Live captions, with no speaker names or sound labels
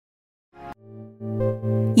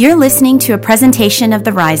You're listening to a presentation of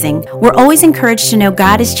The Rising. We're always encouraged to know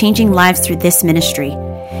God is changing lives through this ministry.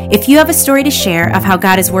 If you have a story to share of how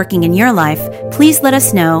God is working in your life, please let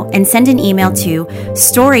us know and send an email to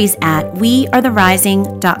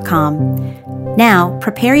stories@wearetherising.com. Now,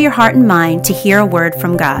 prepare your heart and mind to hear a word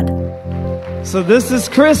from God. So this is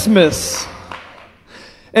Christmas.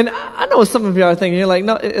 And I know some of you are thinking, you're like,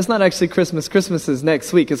 no, it's not actually Christmas. Christmas is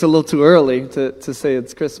next week. It's a little too early to say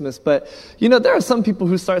it's Christmas. But, you know, there are some people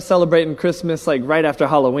who start celebrating Christmas like right after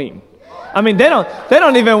Halloween. I mean, they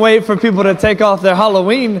don't even wait for people to take off their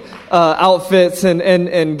Halloween outfits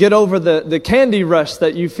and get over the candy rush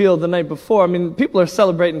that you feel the night before. I mean, people are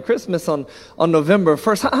celebrating Christmas on November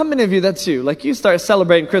 1st. How many of you, that's you? Like, you start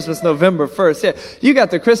celebrating Christmas November 1st. Yeah, you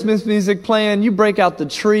got the Christmas music playing. You break out the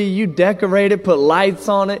tree. You decorate it, put lights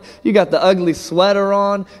on it. You got the ugly sweater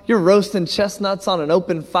on. You're roasting chestnuts on an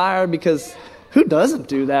open fire because who doesn't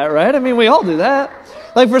do that, right? I mean, we all do that.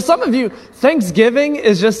 Like, for some of you, Thanksgiving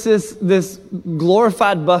is just this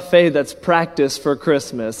glorified buffet that's practiced for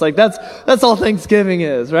Christmas. Like, that's all Thanksgiving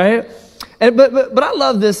is, right? And but I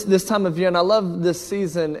love this time of year, and I love this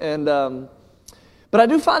season, and but I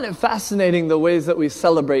do find it fascinating the ways that we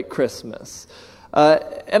celebrate Christmas.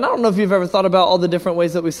 And I don't know if you've ever thought about all the different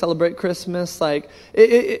ways that we celebrate Christmas. Like,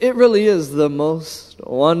 it really is the most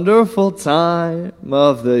wonderful time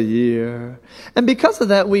of the year. And because of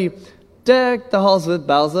that, we deck the halls with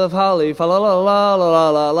boughs of holly, fa la la la la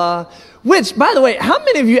la la la. Which, by the way, how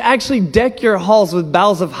many of you actually deck your halls with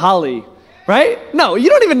boughs of holly? Right? No,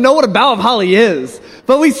 you don't even know what a bough of holly is.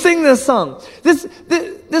 But we sing this song. This is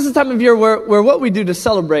the time of year where what we do to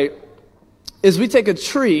celebrate is we take a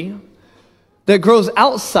tree that grows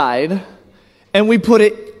outside and we put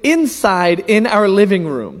it inside in our living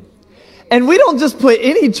room. And we don't just put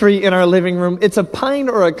any tree in our living room. It's a pine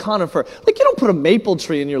or a conifer. Like, you don't put a maple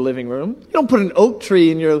tree in your living room. You don't put an oak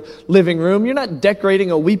tree in your living room. You're not decorating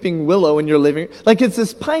a weeping willow in your living room. Like, it's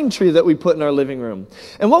this pine tree that we put in our living room.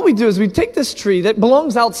 And what we do is we take this tree that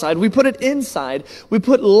belongs outside, we put it inside, we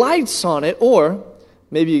put lights on it, or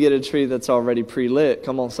maybe you get a tree that's already pre-lit.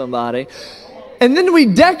 Come on, somebody. And then we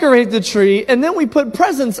decorate the tree, and then we put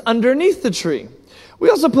presents underneath the tree. We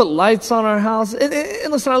also put lights on our house. And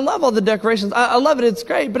listen, I love all the decorations. I love it. It's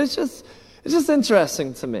great. But it's just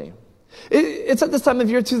interesting to me. It's at this time of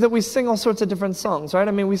year, too, that we sing all sorts of different songs, right?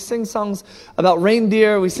 I mean, we sing songs about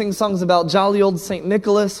reindeer. We sing songs about jolly old St.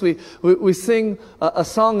 Nicholas. We sing a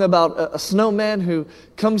song about a snowman who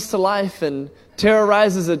comes to life and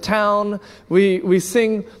terrorizes a town. We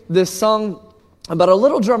sing this song about a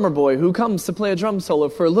little drummer boy who comes to play a drum solo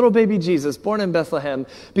for a little baby Jesus born in Bethlehem,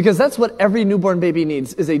 because that's what every newborn baby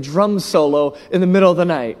needs, is a drum solo in the middle of the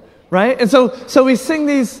night, right? And so we sing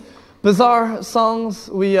these bizarre songs.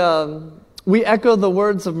 We echo the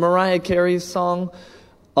words of Mariah Carey's song,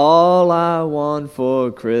 "All I want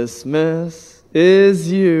for Christmas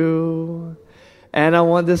is you. And I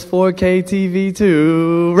want this 4K TV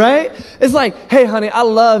too," right? It's like, hey, honey, I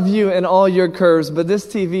love you and all your curves, but this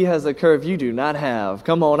TV has a curve you do not have.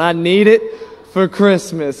 Come on, I need it for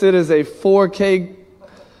Christmas. It is a 4K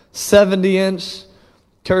 70-inch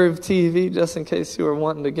curved TV, just in case you were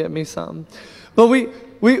wanting to get me something. But we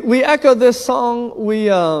echo this song.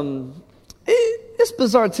 It's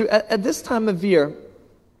bizarre too. At this time of year,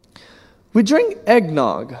 we drink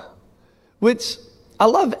eggnog, which I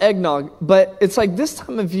love eggnog, but it's like this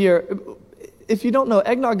time of year, if you don't know,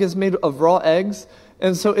 eggnog is made of raw eggs.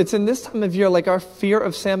 And so it's in this time of year, like, our fear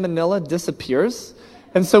of salmonella disappears.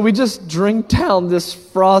 And so we just drink down this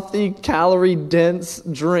frothy, calorie-dense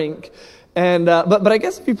drink. And but I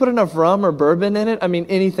guess if you put enough rum or bourbon in it, I mean,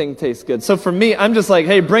 anything tastes good. So for me, I'm just like,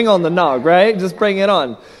 hey, bring on the nog, right? Just bring it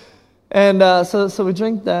on. And so we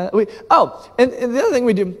drink that. And the other thing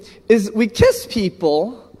we do is we kiss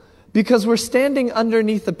people because we're standing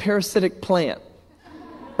underneath a parasitic plant.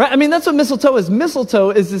 Right? I mean, that's what mistletoe is.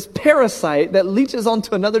 Mistletoe is this parasite that leaches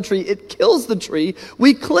onto another tree. It kills the tree.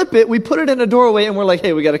 We clip it, we put it in a doorway, and we're like,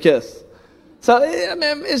 hey, we got to kiss. So, I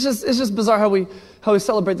mean, it's just bizarre how we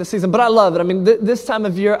celebrate this season. But I love it. I mean, this time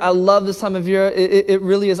of year, I love this time of year. It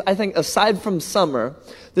really is, I think, aside from summer,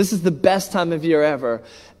 this is the best time of year ever.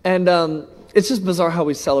 And it's just bizarre how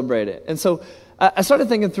we celebrate it. And so I started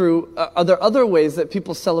thinking through, are there other ways that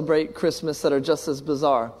people celebrate Christmas that are just as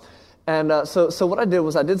bizarre? And so what I did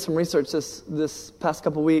was I did some research this past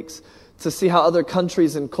couple weeks to see how other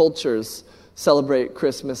countries and cultures celebrate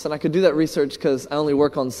Christmas. And I could do that research because I only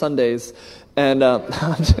work on Sundays. And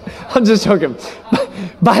I'm just joking.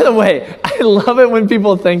 By the way, I love it when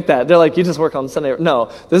people think that. They're like, you just work on Sunday.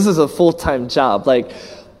 No, this is a full-time job. Like,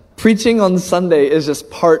 preaching on Sunday is just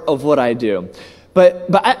part of what I do. But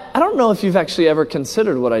I don't know if you've actually ever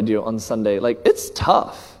considered what I do on Sunday. Like, it's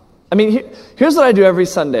tough. I mean, here's what I do every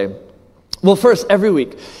Sunday. Well, first, every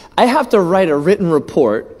week, I have to write a written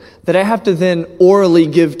report that I have to then orally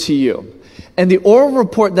give to you. And the oral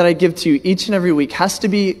report that I give to you each and every week has to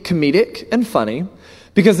be comedic and funny,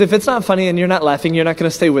 because if it's not funny and you're not laughing, you're not going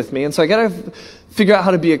to stay with me. And so I got to figure out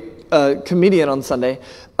how to be a comedian on Sunday.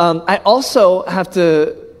 I also have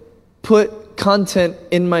to put content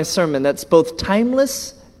in my sermon that's both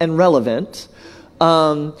timeless and relevant.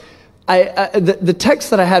 The text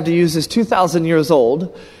that I have to use is 2,000 years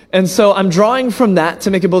old. And so I'm drawing from that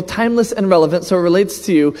to make it both timeless and relevant so it relates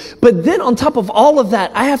to you. But then on top of all of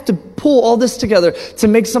that, I have to pull all this together to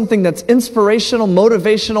make something that's inspirational,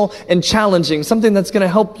 motivational, and challenging. Something that's going to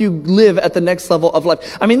help you live at the next level of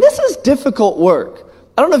life. I mean, this is difficult work.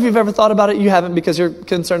 I don't know if you've ever thought about it. You haven't because you're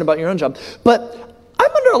concerned about your own job. But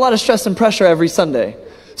I'm under a lot of stress and pressure every Sunday.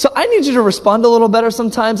 So I need you to respond a little better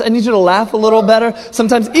sometimes. I need you to laugh a little better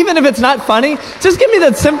sometimes. Even if it's not funny, just give me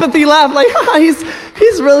that sympathy laugh. Like,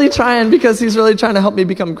 he's really trying because he's really trying to help me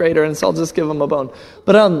become greater. And so I'll just give him a bone.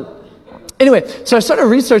 But anyway, so I started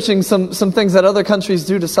researching some things that other countries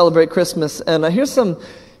do to celebrate Christmas. And here's some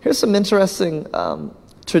interesting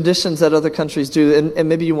traditions that other countries do. And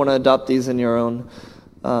maybe you want to adopt these in your own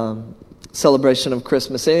celebration of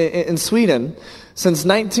Christmas. In Sweden, since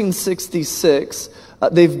 1966...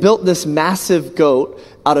 they've built this massive goat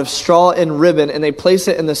out of straw and ribbon, and they place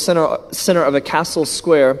it in the center of a castle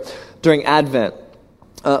square during Advent.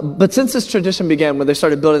 But since this tradition began, when they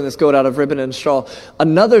started building this goat out of ribbon and straw,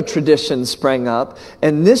 another tradition sprang up,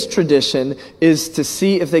 and this tradition is to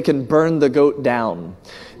see if they can burn the goat down.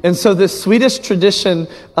 And so this Swedish tradition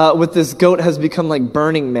with this goat has become like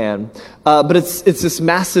Burning Man. But it's this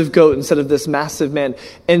massive goat instead of this massive man.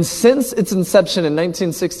 And since its inception in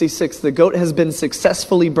 1966, the goat has been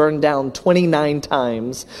successfully burned down 29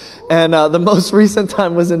 times. And the most recent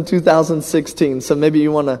time was in 2016. So maybe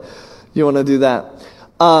you want to do that.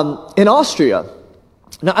 In Austria,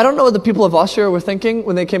 now, I don't know what the people of Austria were thinking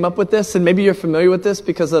when they came up with this, and maybe you're familiar with this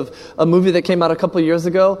because of a movie that came out a couple of years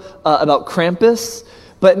ago about Krampus.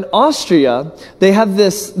 But in Austria, they have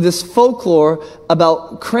this folklore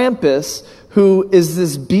about Krampus, who is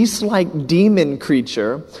this beast-like demon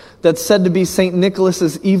creature that's said to be St.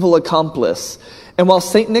 Nicholas's evil accomplice. And while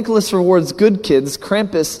St. Nicholas rewards good kids,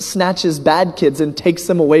 Krampus snatches bad kids and takes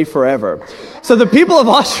them away forever. So the people of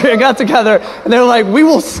Austria got together and they're like, we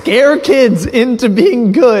will scare kids into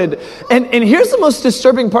being good. And here's the most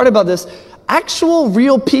disturbing part about this. Actual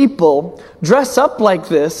real people dress up like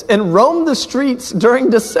this and roam the streets during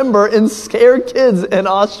December and scare kids in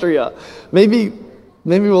Austria. Maybe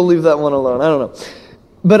we'll leave that one alone. I don't know.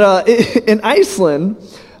 But in Iceland,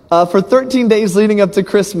 for 13 days leading up to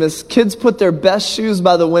Christmas, kids put their best shoes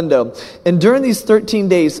by the window. And during these 13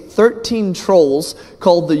 days, 13 trolls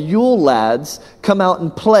called the Yule Lads come out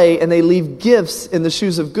and play, and they leave gifts in the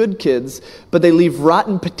shoes of good kids, but they leave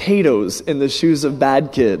rotten potatoes in the shoes of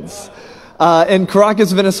bad kids. In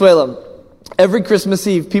Caracas, Venezuela, every Christmas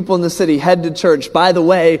Eve, people in the city head to church. By the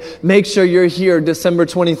way, make sure you're here December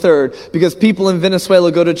 23rd, because people in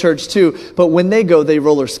Venezuela go to church too, but when they go, they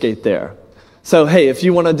roller skate there. So, hey, if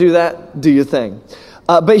you want to do that, do your thing.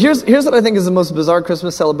 But here's what I think is the most bizarre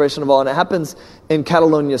Christmas celebration of all, and it happens in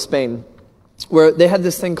Catalonia, Spain, where they have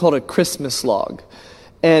this thing called a Christmas log.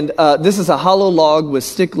 And this is a hollow log with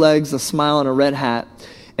stick legs, a smile, and a red hat.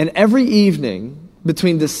 And every evening,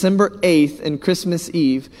 between December 8th and Christmas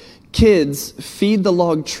Eve, kids feed the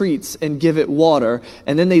log treats and give it water,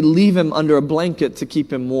 and then they leave him under a blanket to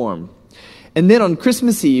keep him warm. And then on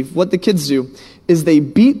Christmas Eve, what the kids do is they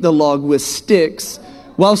beat the log with sticks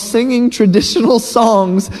while singing traditional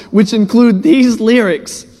songs, which include these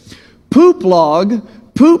lyrics: poop log,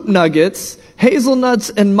 poop nuggets,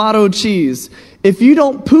 hazelnuts, and motto cheese. If you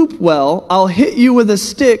don't poop well, I'll hit you with a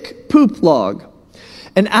stick, poop log.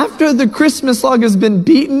 And after the Christmas log has been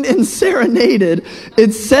beaten and serenaded,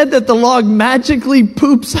 it's said that the log magically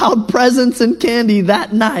poops out presents and candy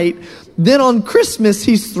that night. Then on Christmas,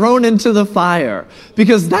 he's thrown into the fire,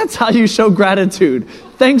 because that's how you show gratitude.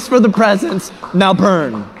 Thanks for the presents, now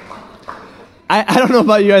burn. I don't know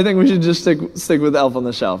about you, I think we should just stick with Elf on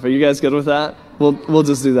the Shelf. Are you guys good with that? We'll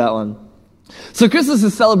just do that one. So Christmas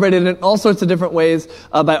is celebrated in all sorts of different ways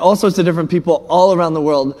by all sorts of different people all around the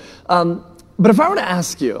world. But if I were to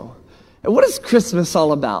ask you, what is Christmas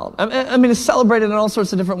all about? I mean, it's celebrated in all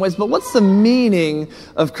sorts of different ways, but what's the meaning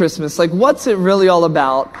of Christmas? Like, what's it really all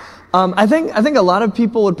about? I think a lot of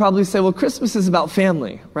people would probably say, well, Christmas is about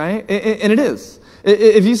family, right? And it is.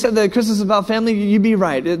 If you said that Christmas is about family, you'd be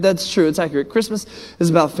right. That's true. It's accurate. Christmas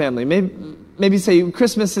is about family. maybe say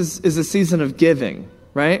Christmas is a season of giving,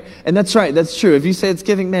 right? And that's right, that's true. If you say it's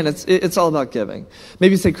giving, man, it's all about giving.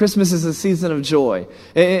 Maybe say Christmas is a season of joy.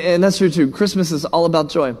 And that's true too. Christmas is all about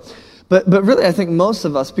joy. But really, I think most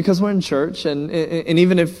of us, because we're in church, and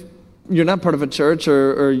even if you're not part of a church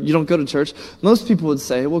or you don't go to church, most people would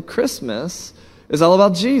say, well, Christmas is all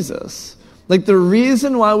about Jesus. Like the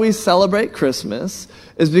reason why we celebrate Christmas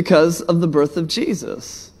is because of the birth of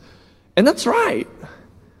Jesus. And that's right.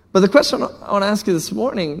 But the question I want to ask you this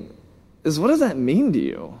morning is, what does that mean to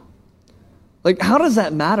you? Like, how does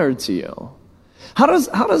that matter to you? How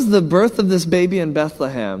does the birth of this baby in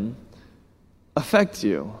Bethlehem affect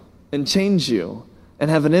you and change you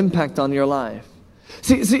and have an impact on your life?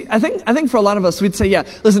 See, I think for a lot of us, we'd say, yeah,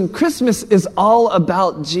 listen, Christmas is all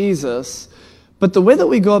about Jesus, but the way that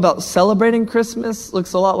we go about celebrating Christmas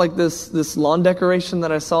looks a lot like this lawn decoration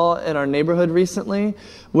that I saw in our neighborhood recently,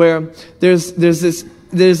 where there's this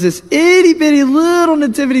itty bitty little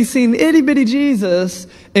nativity scene, itty bitty Jesus,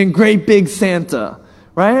 and great big Santa,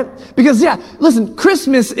 right? Because yeah, listen,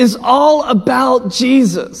 Christmas is all about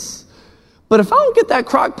Jesus. But if I don't get that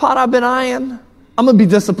crock pot I've been eyeing, I'm going to be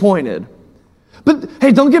disappointed. But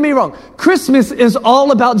hey, don't get me wrong. Christmas is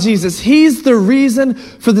all about Jesus. He's the reason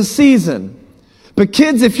for the season. But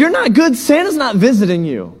kids, if you're not good, Santa's not visiting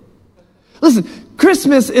you. Listen,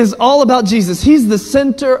 Christmas is all about Jesus. He's the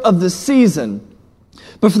center of the season.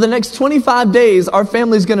 But for the next 25 days, our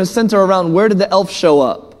family's going to center around, where did the elf show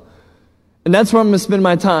up? And that's where I'm going to spend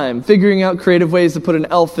my time, figuring out creative ways to put an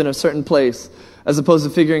elf in a certain place, as opposed to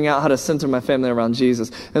figuring out how to center my family around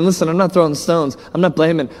Jesus. And listen, I'm not throwing stones. I'm not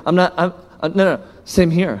blaming. No,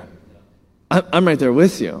 same here. I'm right there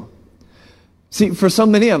with you. See, for so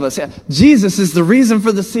many of us, yeah, Jesus is the reason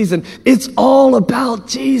for the season. It's all about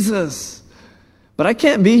Jesus. But I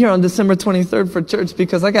can't be here on December 23rd for church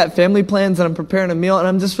because I got family plans and I'm preparing a meal and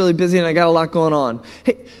I'm just really busy and I got a lot going on.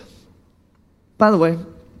 Hey, by the way,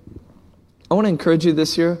 I want to encourage you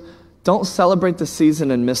this year, don't celebrate the season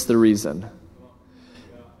and miss the reason.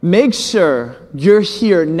 Make sure you're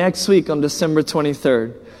here next week on December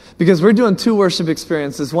 23rd. Because we're doing 2 worship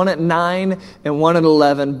experiences, one at 9 and one at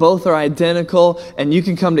 11. Both are identical, and you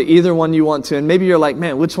can come to either one you want to. And maybe you're like,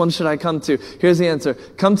 man, which one should I come to? Here's the answer.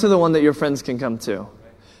 Come to the one that your friends can come to.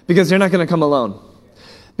 Because you're not going to come alone.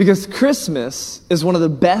 Because Christmas is one of the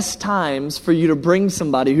best times for you to bring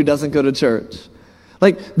somebody who doesn't go to church.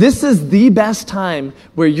 Like, this is the best time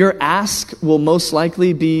where your ask will most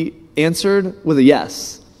likely be answered with a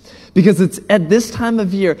yes. Because it's at this time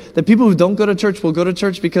of year that people who don't go to church will go to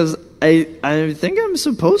church because I think I'm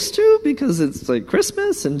supposed to, because it's like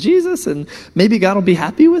Christmas and Jesus and maybe God will be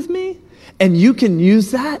happy with me. And you can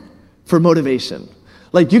use that for motivation.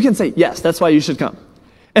 Like you can say, yes, that's why you should come.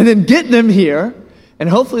 And then get them here, and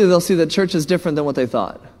hopefully they'll see that church is different than what they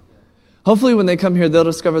thought. Hopefully when they come here, they'll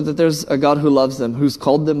discover that there's a God who loves them, who's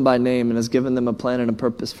called them by name and has given them a plan and a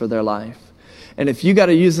purpose for their life. And if you got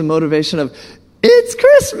to use the motivation of, it's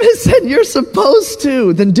Christmas and you're supposed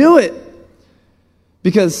to, then do it.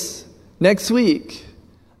 Because next week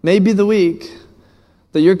may be the week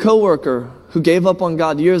that your coworker who gave up on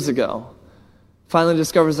God years ago finally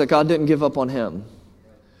discovers that God didn't give up on him.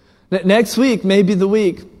 Next week may be the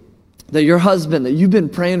week that your husband that you've been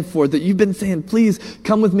praying for, that you've been saying, please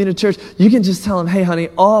come with me to church. You can just tell him, hey honey,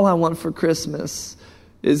 all I want for Christmas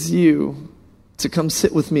is you to come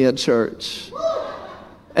sit with me at church.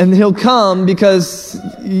 And he'll come because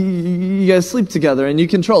you guys sleep together and you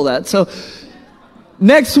control that. So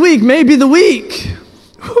next week may be the week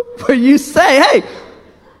where you say,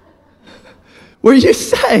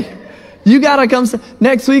 you gotta come.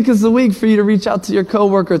 Next week is the week for you to reach out to your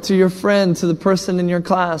coworker, to your friend, to the person in your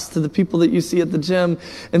class, to the people that you see at the gym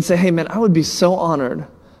and say, hey man, I would be so honored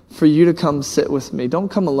for you to come sit with me. Don't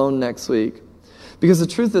come alone next week. Because the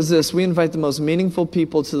truth is this, we invite the most meaningful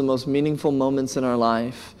people to the most meaningful moments in our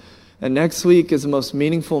life. And next week is the most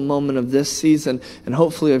meaningful moment of this season and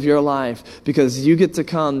hopefully of your life, because you get to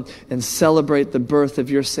come and celebrate the birth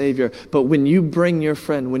of your Savior. But when you bring your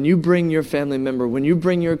friend, when you bring your family member, when you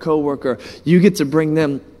bring your coworker, you get to bring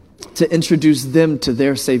them to introduce them to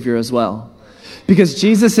their Savior as well. Because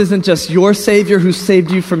Jesus isn't just your Savior who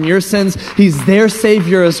saved you from your sins. He's their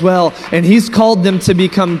Savior as well. And He's called them to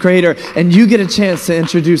become greater. And you get a chance to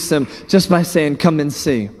introduce them just by saying, come and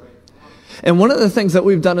see. And one of the things that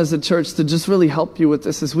we've done as a church to just really help you with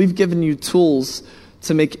this is we've given you tools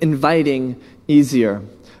to make inviting easier.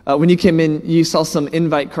 When you came in, you saw some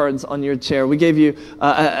invite cards on your chair. We gave you,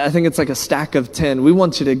 I think it's like a stack of 10. We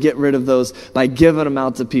want you to get rid of those by giving them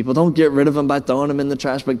out to people. Don't get rid of them by throwing them in the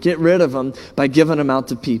trash, but get rid of them by giving them out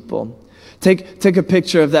to people. Take a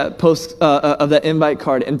picture of that of that invite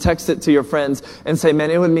card and text it to your friends and say,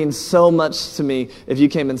 man, it would mean so much to me if you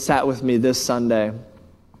came and sat with me this Sunday.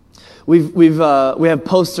 We have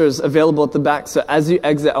posters available at the back, so as you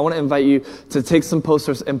exit, I want to invite you to take some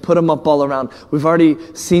posters and put them up all around. We've already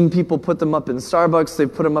seen people put them up in Starbucks,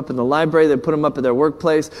 they've put them up in the library, they've put them up at their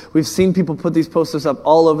workplace. We've seen people put these posters up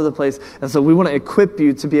all over the place, and so we want to equip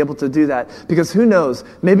you to be able to do that. Because who knows,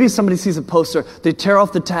 maybe somebody sees a poster, they tear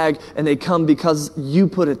off the tag, and they come because you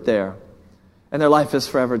put it there, and their life is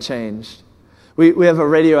forever changed. We have a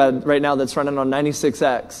radio ad right now that's running on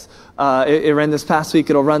 96X. It ran this past week.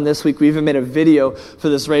 It'll run this week. We even made a video for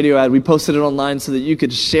this radio ad. We posted it online so that you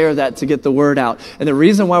could share that to get the word out. And the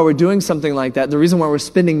reason why we're doing something like that, the reason why we're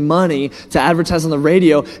spending money to advertise on the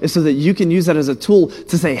radio is so that you can use that as a tool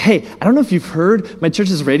to say, hey, I don't know if you've heard my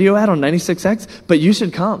church's radio ad on 96X, but you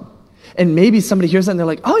should come. And maybe somebody hears that and they're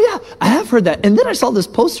like, oh yeah, I have heard that. And then I saw this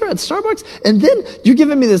poster at Starbucks. And then you're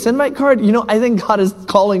giving me this invite card. I think God is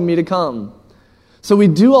calling me to come. So we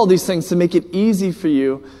do all these things to make it easy for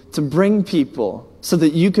you to bring people so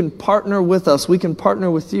that you can partner with us. We can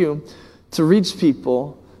partner with you to reach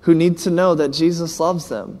people who need to know that Jesus loves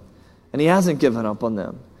them and he hasn't given up on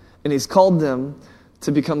them and he's called them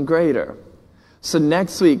to become greater. So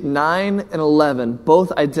next week, 9 and 11,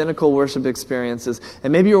 both identical worship experiences.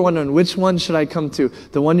 And maybe you're wondering, which one should I come to?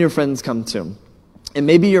 The one your friends come to. And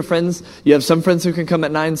maybe your friends, you have some friends who can come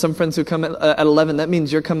at 9, some friends who come at 11. That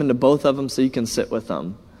means you're coming to both of them so you can sit with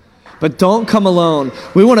them. But don't come alone.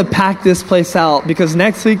 We want to pack this place out because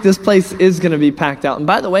next week this place is going to be packed out. And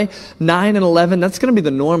by the way, 9 and 11, that's going to be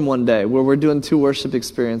the norm one day where we're doing 2 worship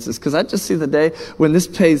experiences. Because I just see the day when this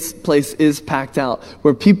place is packed out,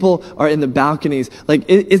 where people are in the balconies. Like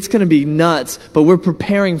it's going to be nuts, but we're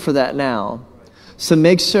preparing for that now. So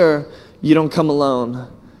make sure you don't come alone.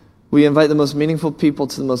 We invite the most meaningful people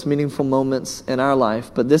to the most meaningful moments in our life,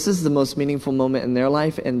 but this is the most meaningful moment in their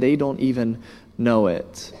life, and they don't even know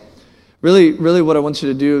it. Really, really what I want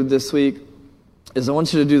you to do this week is I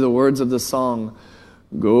want you to do the words of the song,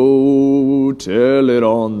 go tell it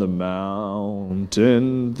on the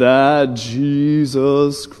mountain that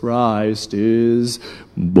Jesus Christ is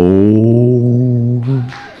born.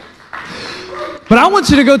 But I want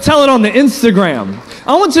you to go tell it on the Instagram.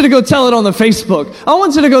 I want you to go tell it on the Facebook. I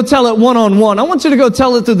want you to go tell it one-on-one. I want you to go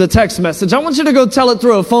tell it through the text message. I want you to go tell it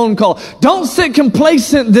through a phone call. Don't sit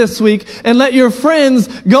complacent this week and let your friends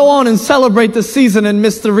go on and celebrate the season and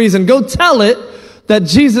miss the reason. Go tell it that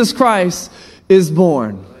Jesus Christ is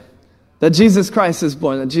born. That Jesus Christ is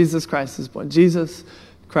born. That Jesus Christ is born. Jesus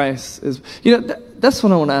Christ is... that's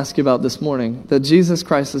what I want to ask you about this morning. That Jesus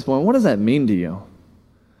Christ is born. What does that mean to you?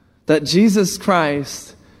 That Jesus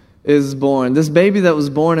Christ is born. This baby that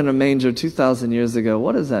was born in a manger 2,000 years ago,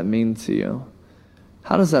 what does that mean to you?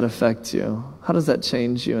 How does that affect you? How does that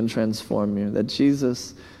change you and transform you? That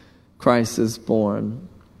Jesus Christ is born.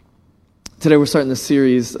 Today we're starting this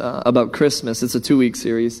series about Christmas. It's a 2-week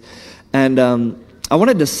series. And I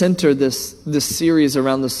wanted to center this series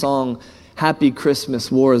around the song Happy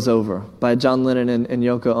Christmas, War is Over by John Lennon and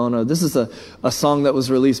Yoko Ono. This is a song that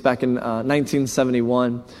was released back in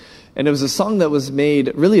 1971. And it was a song that was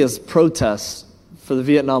made really as protest for the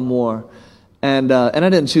Vietnam War. And I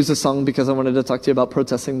didn't choose this song because I wanted to talk to you about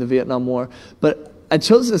protesting the Vietnam War. But I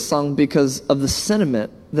chose this song because of the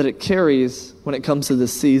sentiment that it carries when it comes to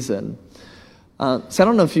this season. So I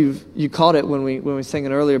don't know if you caught it when we sang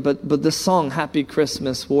it earlier, but this song, Happy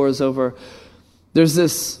Christmas, War is Over, there's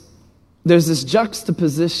this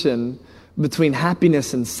juxtaposition between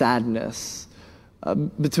happiness and sadness.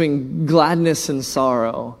 Between gladness and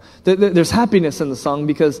sorrow. There's happiness in the song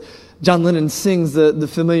because John Lennon sings the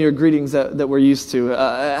familiar greetings that we're used to.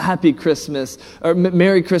 Happy Christmas, or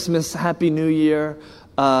Merry Christmas, Happy New Year.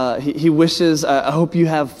 He wishes, I hope you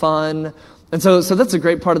have fun. And so that's a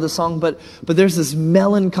great part of the song, but there's this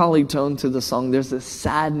melancholy tone to the song. There's this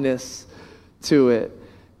sadness to it.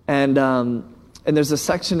 And there's a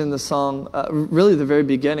section in the song, really the very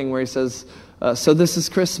beginning, where he says, so this is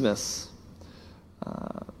Christmas.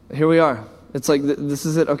 Here we are. It's like, this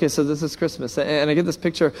is it. Okay, so this is Christmas. And I get this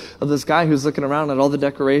picture of this guy who's looking around at all the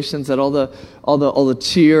decorations, at all the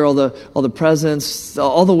cheer, all the presents,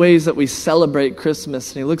 all the ways that we celebrate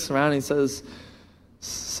Christmas. And he looks around and he says,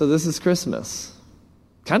 so this is Christmas.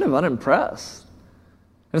 Kind of unimpressed.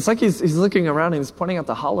 And it's like he's looking around and he's pointing out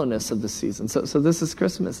the hollowness of the season. So this is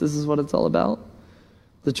Christmas. This is what it's all about.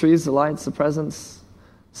 The trees, the lights, the presents,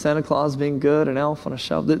 Santa Claus being good, an elf on a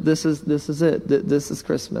shelf. This is it. This is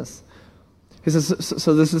Christmas. He says,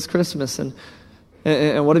 so this is Christmas,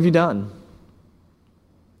 and what have you done?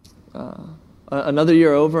 Another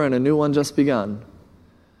year over and a new one just begun.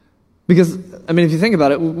 Because, I mean, if you think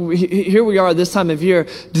about it, here we are this time of year,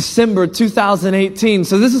 December 2018,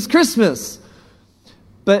 so this is Christmas.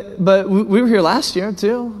 But we were here last year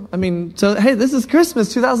too. I mean, so hey, this is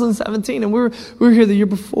Christmas 2017, and we were here the year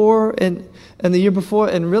before and the year before,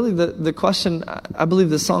 and really the question I believe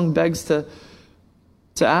the song begs to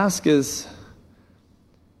ask is,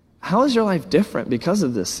 how is your life different because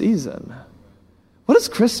of this season? What does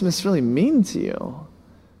Christmas really mean to you?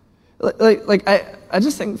 I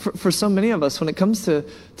just think for so many of us, when it comes to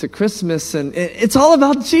Christmas, and it's all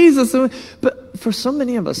about Jesus, but for so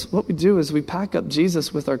many of us, what we do is we pack up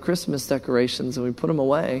Jesus with our Christmas decorations and we put them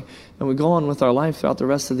away and we go on with our life throughout the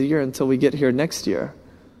rest of the year until we get here next year.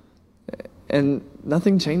 And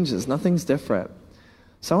nothing changes, nothing's different.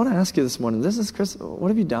 So I want to ask you this morning, this is Christmas, what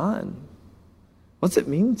have you done? What's it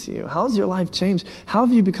mean to you? How has your life changed? How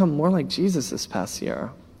have you become more like Jesus this past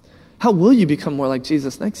year? How will you become more like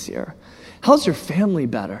Jesus next year? How's your family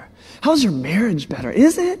better? How's your marriage better?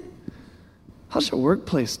 Is it? How's your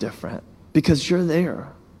workplace different? Because you're there.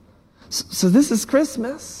 So this is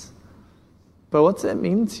Christmas. But what's it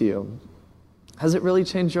mean to you? Has it really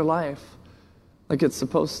changed your life like it's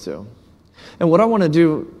supposed to? And what I want to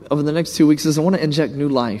do over the next 2 weeks is I want to inject new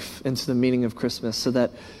life into the meaning of Christmas so that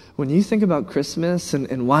when you think about Christmas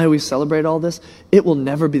and why we celebrate all this, it will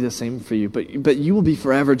never be the same for you, but you will be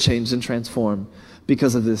forever changed and transformed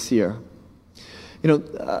because of this year. You know,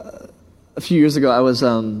 a few years ago, I was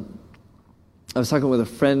talking with a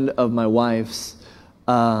friend of my wife's.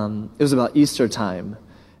 It was about Easter time,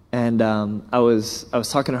 and I was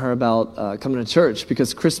talking to her about coming to church,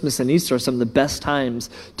 because Christmas and Easter are some of the best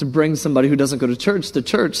times to bring somebody who doesn't go to church to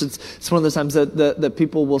church. It's one of those times that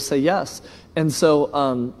people will say yes. And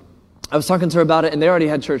so I was talking to her about it, and they already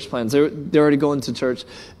had church plans. They're already going to church,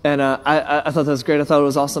 and I thought that was great. I thought it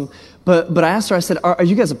was awesome. But I asked her, I said, "Are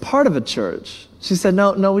you guys a part of a church?" She said,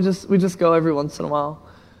 "No, we just go every once in a while."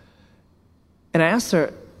 And I asked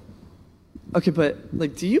her, "Okay, but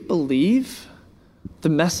like, do you believe the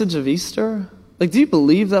message of Easter? Like, do you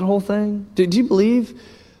believe that whole thing? Do you believe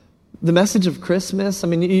the message of Christmas? I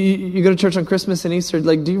mean, you go to church on Christmas and Easter.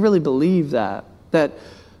 Like, do you really believe that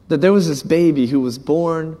there was this baby who was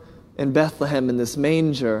born in Bethlehem in this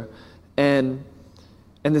manger, and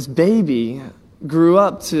this baby grew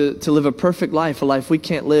up to live a perfect life, a life we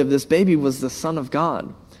can't live. This baby was the Son of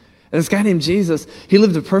God. And this guy named Jesus, he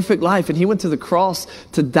lived a perfect life, and he went to the cross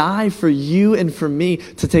to die for you and for me,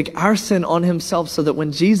 to take our sin on himself, so that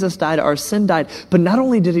when Jesus died, our sin died. But not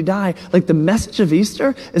only did he die, like, the message of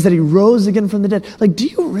Easter is that he rose again from the dead. Like, do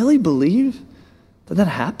you really believe that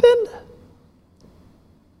happened?"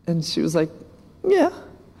 And she was like, "Yeah."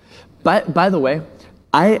 By the way,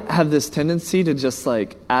 I have this tendency to just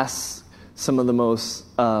like ask some of the most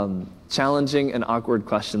challenging and awkward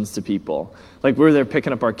questions to people. Like, we were there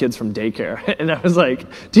picking up our kids from daycare, and I was like,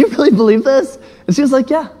 "Do you really believe this?" And she was like,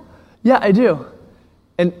 yeah, I do.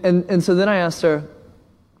 And so then I asked her,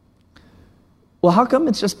 "Well, how come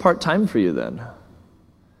it's just part-time for you then?"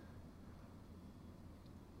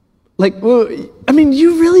 Like, well, I mean,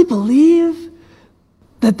 you really believe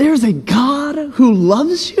that there's a God who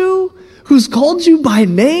loves you, who's called you by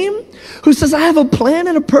name, who says, "I have a plan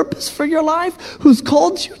and a purpose for your life," who's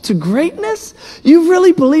called you to greatness? You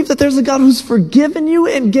really believe that there's a God who's forgiven you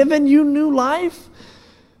and given you new life?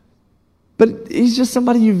 But he's just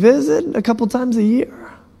somebody you visit a couple times a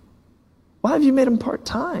year. Why have you made him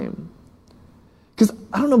part-time? Because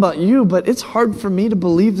I don't know about you, but it's hard for me to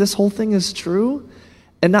believe this whole thing is true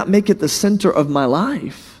and not make it the center of my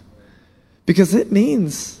life. Because it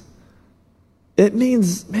means,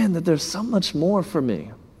 man, that there's so much more for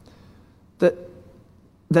me.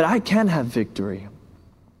 That I can have victory,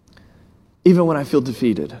 even when I feel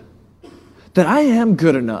defeated. That I am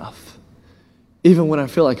good enough, even when I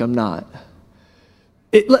feel like I'm not.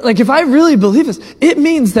 Like, if I really believe this, it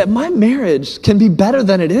means that my marriage can be better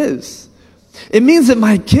than it is. It means that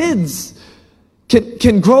my kids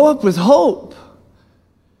can grow up with hope.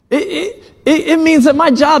 It means that my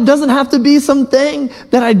job doesn't have to be something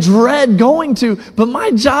that I dread going to, but my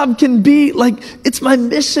job can be like, it's my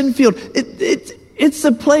mission field. It's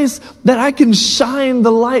a place that I can shine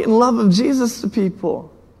the light and love of Jesus to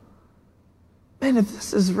people. Man, if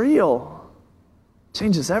this is real, it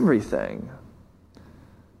changes everything.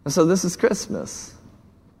 And so this is Christmas.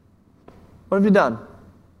 What have you done?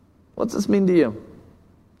 What's this mean to you?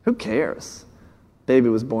 Who cares? Baby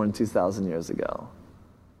was born 2,000 years ago.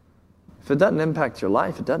 If it doesn't impact your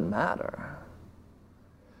life, it doesn't matter.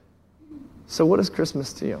 So what is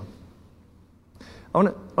Christmas to you? I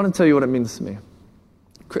want to tell you what it means to me.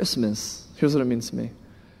 Christmas, here's what it means to me.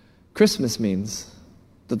 Christmas means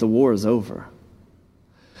that the war is over.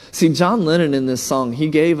 See, John Lennon in this song, he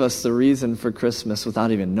gave us the reason for Christmas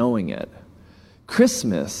without even knowing it.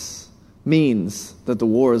 Christmas means that the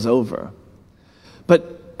war is over.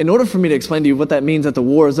 But in order for me to explain to you what that means that the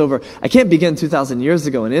war is over, I can't begin 2,000 years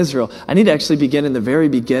ago in Israel. I need to actually begin in the very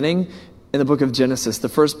beginning in the book of Genesis, the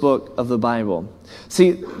first book of the Bible.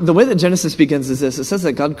 See, the way that Genesis begins is this. It says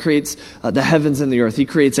that God creates the heavens and the earth. He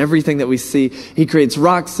creates everything that we see. He creates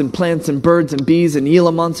rocks and plants and birds and bees and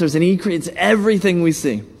Gila monsters, and he creates everything we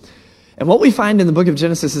see. And what we find in the book of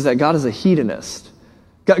Genesis is that God is a hedonist.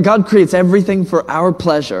 God creates everything for our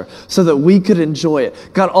pleasure so that we could enjoy it.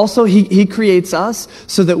 God also, he creates us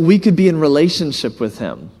so that we could be in relationship with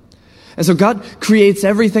him. And so God creates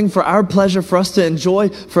everything for our pleasure, for us to enjoy,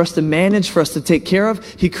 for us to manage, for us to take care of.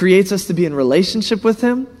 He creates us to be in relationship with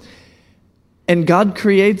him. And God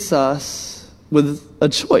creates us with a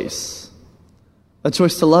choice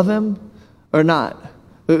to love him or not.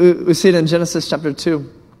 We see it in Genesis chapter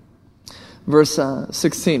 2, verse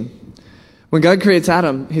 16. When God creates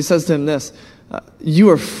Adam, he says to him this, you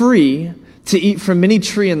are free to eat from any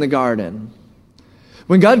tree in the garden.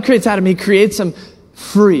 When God creates Adam, he creates him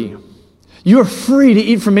free. You are free to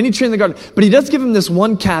eat from any tree in the garden. But he does give him this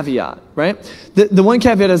one caveat, right? The one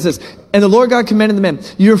caveat is this. And the Lord God commanded the man,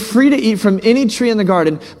 you're free to eat from any tree in the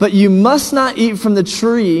garden, but you must not eat from the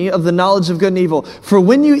tree of the knowledge of good and evil. For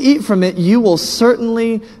when you eat from it, you will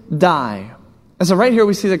certainly die. And so right here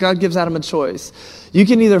we see that God gives Adam a choice. You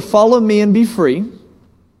can either follow me and be free,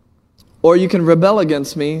 or you can rebel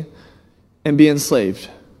against me and be enslaved.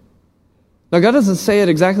 Now, God doesn't say it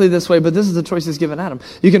exactly this way, but this is the choice he's given Adam.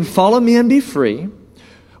 You can follow me and be free,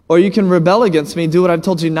 or you can rebel against me, do what I've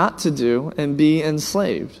told you not to do, and be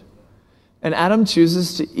enslaved. And Adam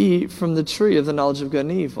chooses to eat from the tree of the knowledge of good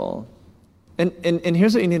and evil. And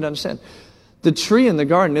here's what you need to understand. The tree in the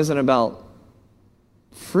garden isn't about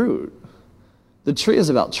fruit. The tree is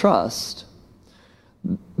about trust.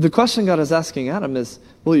 The question God is asking Adam is,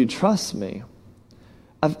 will you trust me?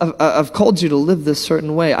 I've called you to live this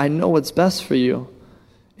certain way. I know what's best for you.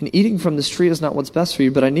 And eating from this tree is not what's best for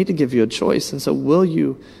you, but I need to give you a choice. And so will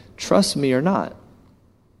you trust me or not?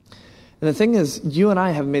 And the thing is, you and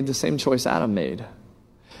I have made the same choice Adam made.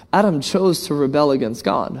 Adam chose to rebel against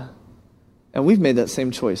God. And we've made that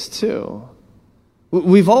same choice too.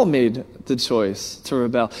 We've all made the choice to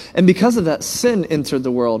rebel. And because of that, sin entered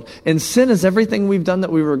the world. And sin is everything we've done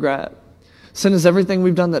that we regret. Sin is everything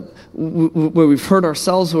we've done that where we've hurt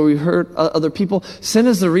ourselves, where we've hurt other people. Sin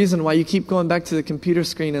is the reason why you keep going back to the computer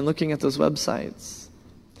screen and looking at those websites.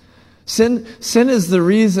 Sin is the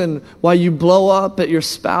reason why you blow up at your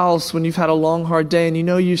spouse when you've had a long, hard day and you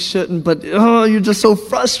know you shouldn't, but you're just so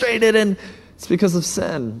frustrated, and it's because of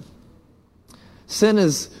sin. Sin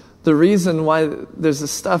is the reason why there's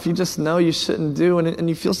this stuff you just know you shouldn't do, and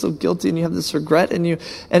you feel so guilty and you have this regret in you.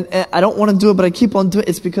 And I don't want to do it, but I keep on doing it.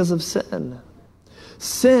 It's because of sin.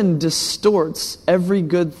 Sin distorts every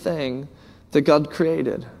good thing that God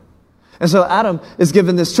created. And so Adam is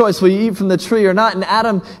given this choice. Will you eat from the tree or not? And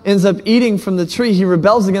Adam ends up eating from the tree. He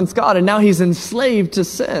rebels against God, and now he's enslaved to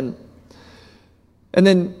sin. And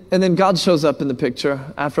then God shows up in the picture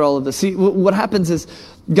after all of this. See, what happens is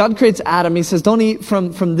God creates Adam. He says, don't eat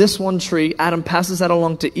from this one tree. Adam passes that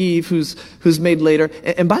along to Eve, who's made later.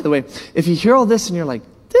 And by the way, if you hear all this and you're like,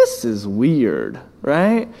 this is weird,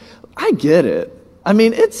 right? I get it. I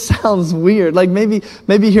mean, it sounds weird. Like maybe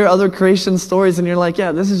you hear other creation stories and you're like,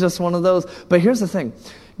 yeah, this is just one of those. But here's the thing.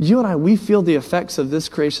 You and I, we feel the effects of this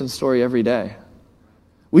creation story every day.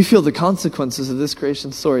 We feel the consequences of this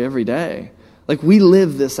creation story every day. Like we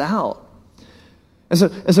live this out. And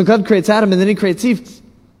so God creates Adam, and then he creates Eve.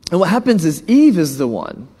 And what happens is Eve is the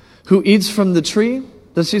one who eats from the tree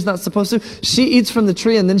that she's not supposed to. She eats from the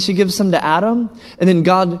tree, and then she gives some to Adam. And then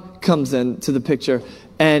God comes into the picture,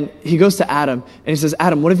 and he goes to Adam, and he says,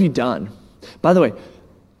 Adam, what have you done? By the way,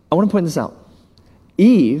 I want to point this out.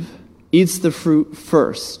 Eve eats the fruit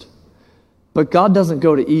first, but God doesn't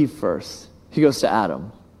go to Eve first. He goes to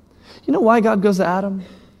Adam. You know why God goes to Adam?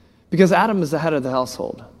 Because Adam is the head of the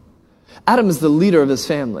household. Adam is the leader of his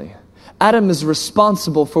family. Adam is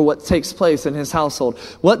responsible for what takes place in his household.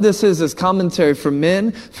 What this is commentary for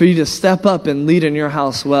men, for you to step up and lead in your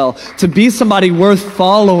house well, to be somebody worth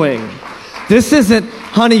following. This isn't,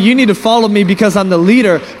 honey, you need to follow me because I'm the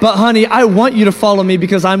leader, but honey, I want you to follow me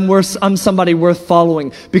because I'm somebody worth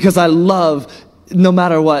following, because I love no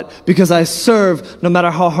matter what, because I serve no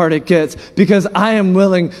matter how hard it gets, because I am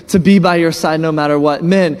willing to be by your side no matter what.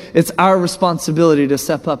 Men, it's our responsibility to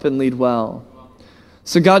step up and lead well.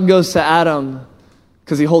 So God goes to Adam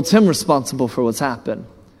because he holds him responsible for what's happened.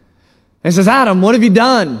 And he says, Adam, what have you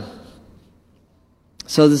done?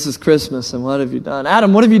 So this is Christmas, and what have you done?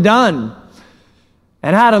 Adam, what have you done?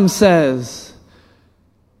 And Adam says,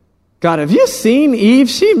 God, have you seen Eve?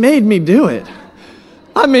 She made me do it.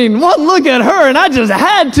 I mean, one look at her, and I just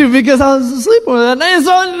had to because I was sleeping with her. And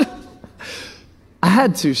so I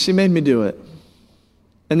had to. She made me do it.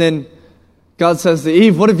 And then God says to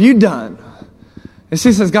Eve, what have you done? And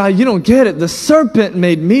she says, God, you don't get it. The serpent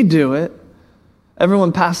made me do it.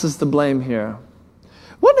 Everyone passes the blame here.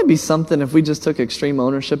 Wouldn't it be something if we just took extreme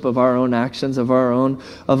ownership of our own actions, of our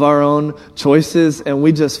own choices, and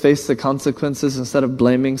we just faced the consequences instead of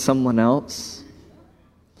blaming someone else?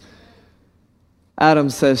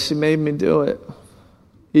 Adam says, she made me do it.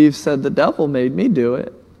 Eve said, the devil made me do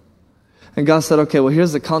it. And God said, okay, well,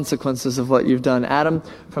 here's the consequences of what you've done. Adam,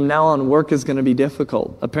 from now on, work is going to be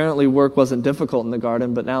difficult. Apparently, work wasn't difficult in the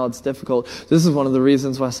garden, but now it's difficult. This is one of the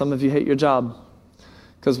reasons why some of you hate your job.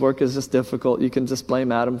 Because work is just difficult. You can just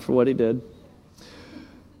blame Adam for what he did.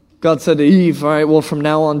 God said to Eve, all right, well, from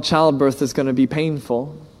now on, childbirth is going to be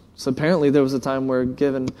painful. So apparently there was a time where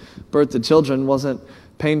giving birth to children wasn't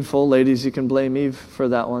painful. Ladies, you can blame Eve for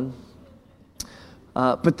that one.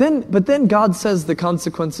 But then God says the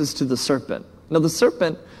consequences to the serpent. Now, the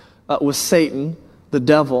serpent was Satan, the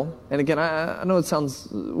devil. And again, I know it sounds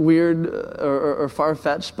weird or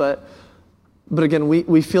far-fetched, but again,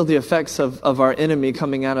 we feel the effects of our enemy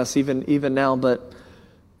coming at us even now.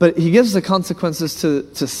 But he gives the consequences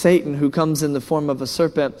to Satan, who comes in the form of a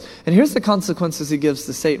serpent. And here's the consequences he gives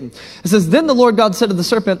to Satan. It says, then the Lord God said to the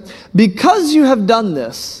serpent, because you have done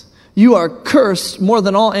this, you are cursed more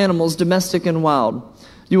than all animals, domestic and wild.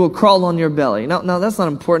 You will crawl on your belly. Now that's not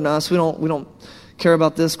important to us. We don't care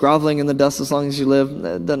about this, groveling in the dust as long as you live.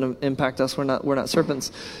 That doesn't impact us. We're not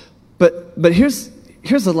serpents. But here's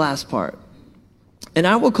the last part. And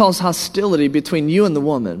I will cause hostility between you and the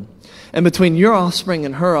woman, and between your offspring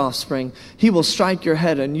and her offspring. He will strike your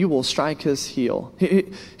head, and you will strike his heel. Here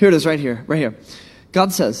it is right here.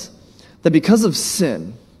 God says that because of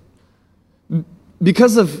sin,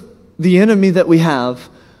 because of the enemy that we have,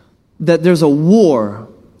 that there's a war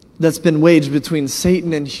that's been waged between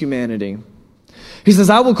Satan and humanity. He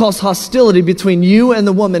says, I will cause hostility between you and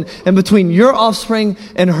the woman, and between your offspring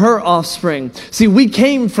and her offspring. See, we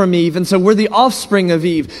came from Eve, and so we're the offspring of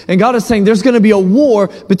Eve. And God is saying there's going to be a war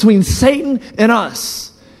between Satan and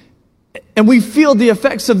us. And we feel the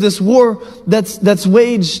effects of this war that's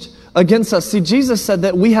waged against us. See, Jesus said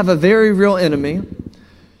that we have a very real enemy.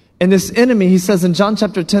 And this enemy, he says in John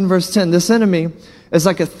chapter 10, verse 10, this enemy is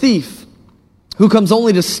like a thief who comes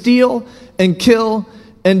only to steal and kill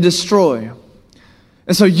and destroy.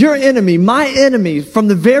 And so your enemy, my enemy, from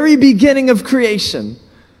the very beginning of creation,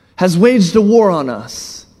 has waged a war on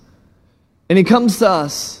us. And he comes to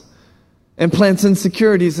us and plants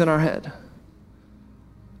insecurities in our head.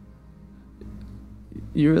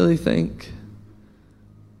 You really think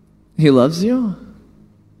he loves you?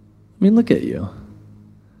 I mean, look at you.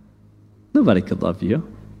 Nobody could love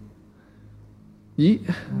you. You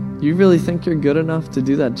really think you're good enough to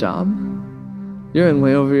do that job? You're in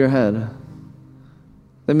way over your head.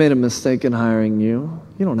 They made a mistake in hiring you.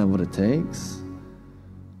 You don't have what it takes.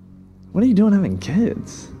 What are you doing having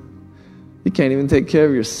kids? You can't even take care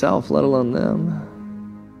of yourself, let alone them.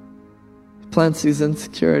 He plants these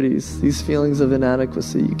insecurities, these feelings of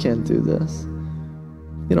inadequacy. You can't do this.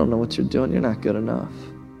 You don't know what you're doing. You're not good enough.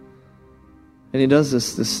 And he does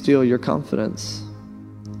this to steal your confidence,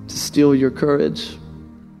 to steal your courage.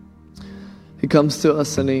 He comes to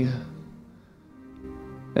us and he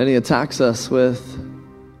attacks us with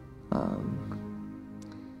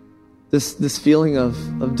this feeling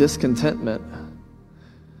of discontentment.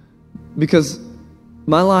 Because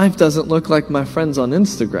my life doesn't look like my friends on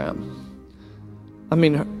Instagram. I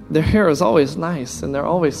mean, their hair is always nice, and they're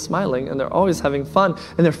always smiling, and they're always having fun,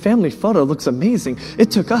 and their family photo looks amazing.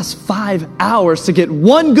 It took us 5 hours to get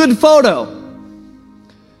one good photo.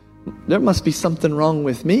 There must be something wrong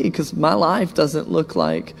with me, because my life doesn't look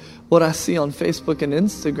like what I see on Facebook and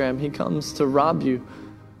Instagram. He comes to rob you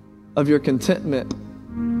of your contentment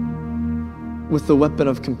with the weapon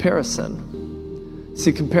of comparison.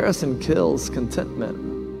 See, comparison kills contentment.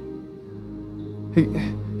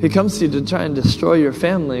 He comes to you to try and destroy your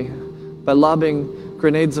family by lobbing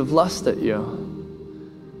grenades of lust at you,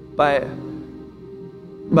 by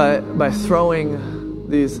throwing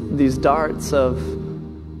these darts of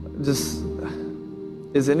just,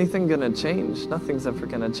 is anything going to change? Nothing's ever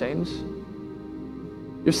going to change.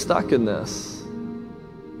 You're stuck in this.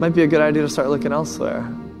 Might be a good idea to start looking elsewhere.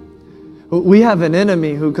 We have an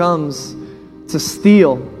enemy who comes to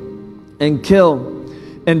steal and kill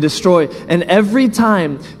and destroy. And every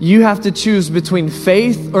time you have to choose between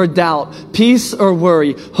faith or doubt, peace or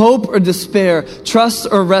worry, hope or despair, trust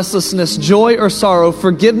or restlessness, joy or sorrow,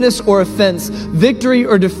 forgiveness or offense, victory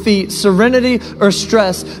or defeat, serenity or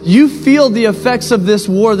stress, you feel the effects of this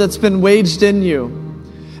war that's been waged in you.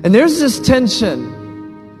 And there's this tension.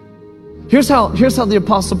 Here's how the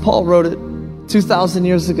Apostle Paul wrote it 2,000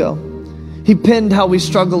 years ago. He penned how we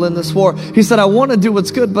struggle in this war. He said, I want to do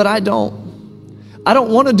what's good, but I don't. I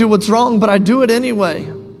don't want to do what's wrong, but I do it anyway.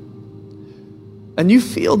 And you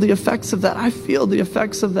feel the effects of that. I feel the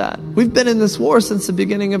effects of that. We've been in this war since the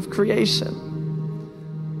beginning of creation.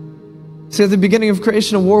 See, at the beginning of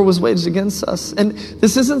creation, a war was waged against us. And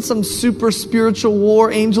this isn't some super spiritual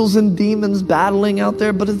war, angels and demons battling out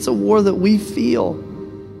there, but it's a war that we feel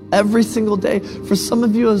every single day. For some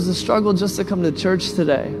of you, it's a struggle just to come to church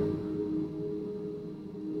today.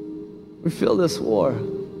 We feel this war.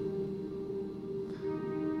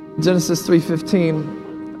 Genesis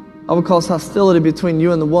 3:15, I would cause hostility between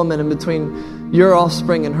you and the woman and between your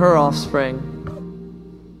offspring and her offspring.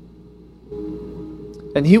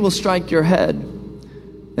 And he will strike your head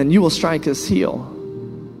and you will strike his heel.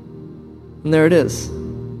 And there it is.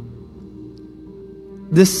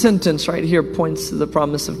 This sentence right here points to the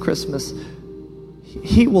promise of Christmas.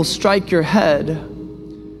 He will strike your head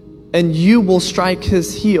and you will strike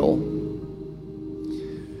his heel.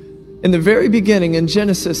 In the very beginning, in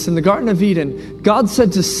Genesis, in the Garden of Eden, God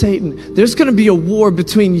said to Satan, there's going to be a war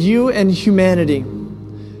between you and humanity.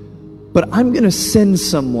 But I'm going to send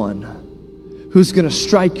someone who's going to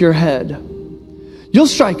strike your head. You'll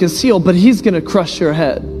strike his heel, but he's going to crush your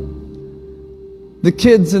head. The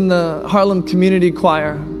kids in the Harlem Community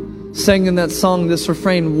Choir sang in that song this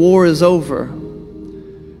refrain, war is over.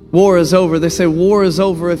 War is over. They say, war is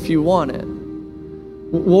over if you want it.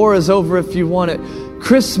 War is over if you want it.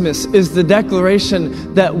 Christmas is the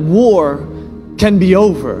declaration that war can be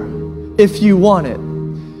over if you want it.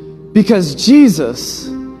 Because Jesus,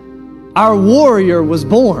 our warrior, was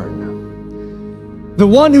born. The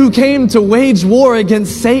one who came to wage war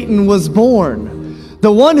against Satan was born.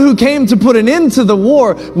 The one who came to put an end to the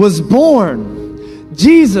war was born.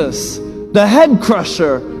 Jesus, the head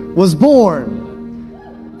crusher, was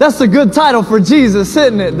born. That's a good title for Jesus,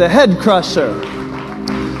 isn't it? The head crusher.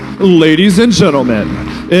 Ladies and gentlemen,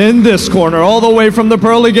 in this corner, all the way from the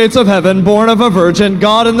pearly gates of heaven, born of a virgin,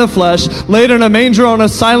 God in the flesh, laid in a manger on a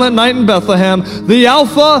silent night in Bethlehem, the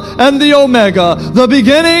Alpha and the Omega, the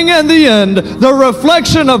beginning and the end, the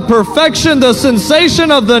reflection of perfection, the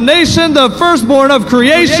sensation of the nation, the firstborn of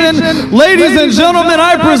creation. Ladies and gentlemen,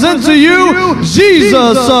 I present to you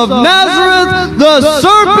Jesus of Nazareth, the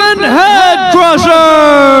serpent head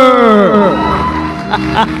crusher.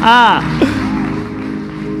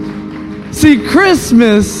 See,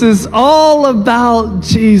 Christmas is all about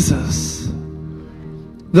Jesus,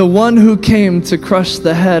 the one who came to crush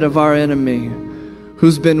the head of our enemy,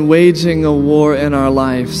 who's been waging a war in our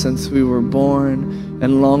life since we were born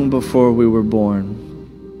and long before we were born.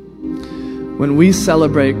 When we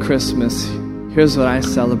celebrate Christmas, here's what I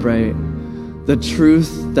celebrate: the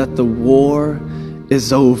truth that the war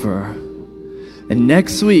is over. And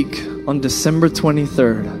next week, on December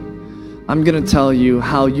 23rd, I'm going to tell you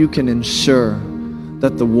how you can ensure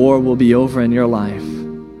that the war will be over in your life.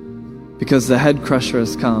 Because the head crusher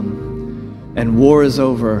has come and war is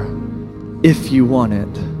over if you want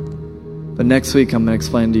it. But next week I'm going to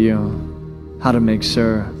explain to you how to make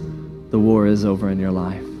sure the war is over in your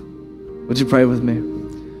life. Would you pray with me?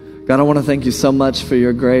 God, I want to thank you so much for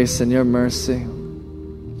your grace and your mercy.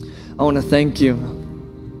 I want to thank you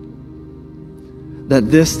that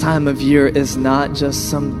this time of year is not just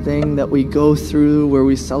something that we go through where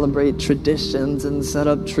we celebrate traditions and set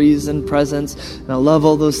up trees and presents. And I love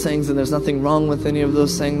all those things, and there's nothing wrong with any of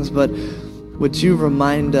those things. But would you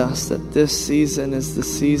remind us that this season is the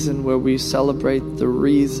season where we celebrate the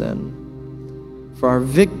reason for our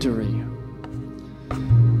victory?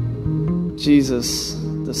 Jesus,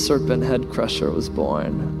 the serpent head crusher, was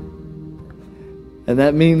born. And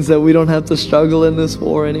that means that we don't have to struggle in this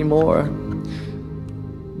war anymore.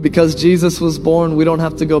 Because Jesus was born, we don't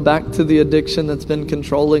have to go back to the addiction that's been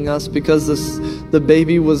controlling us. Because the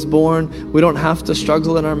baby was born, we don't have to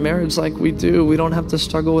struggle in our marriage like we do. We don't have to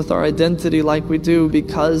struggle with our identity like we do,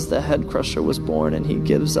 because the head crusher was born and he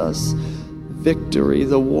gives us victory.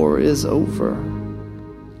 The war is over.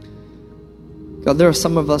 God, there are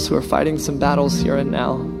some of us who are fighting some battles here and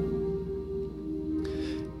now.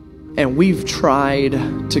 And we've tried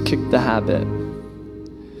to kick the habit.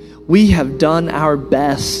 We have done our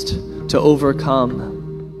best to overcome,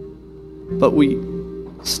 but we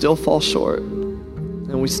still fall short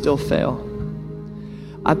and we still fail.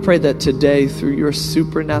 I pray that today, through your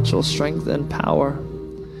supernatural strength and power,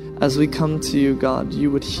 as we come to you, God,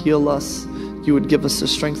 you would heal us. You would give us the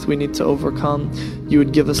strength we need to overcome. You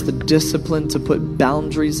would give us the discipline to put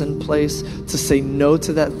boundaries in place, to say no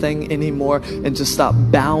to that thing anymore, and to stop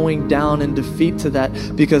bowing down in defeat to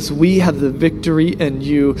that, because we have the victory in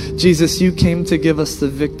you. Jesus, you came to give us the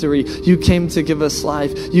victory. You came to give us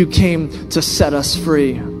life. You came to set us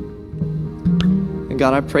free. And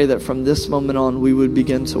God, I pray that from this moment on, we would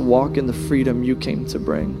begin to walk in the freedom you came to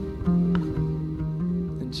bring.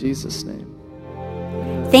 In Jesus' name.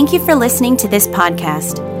 Thank you for listening to this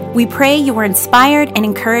podcast. We pray you were inspired and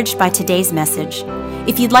encouraged by today's message.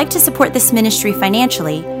 If you'd like to support this ministry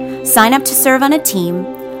financially, sign up to serve on a team,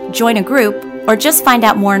 join a group, or just find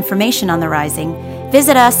out more information on The Rising,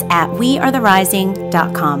 visit us at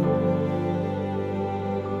wearetherising.com.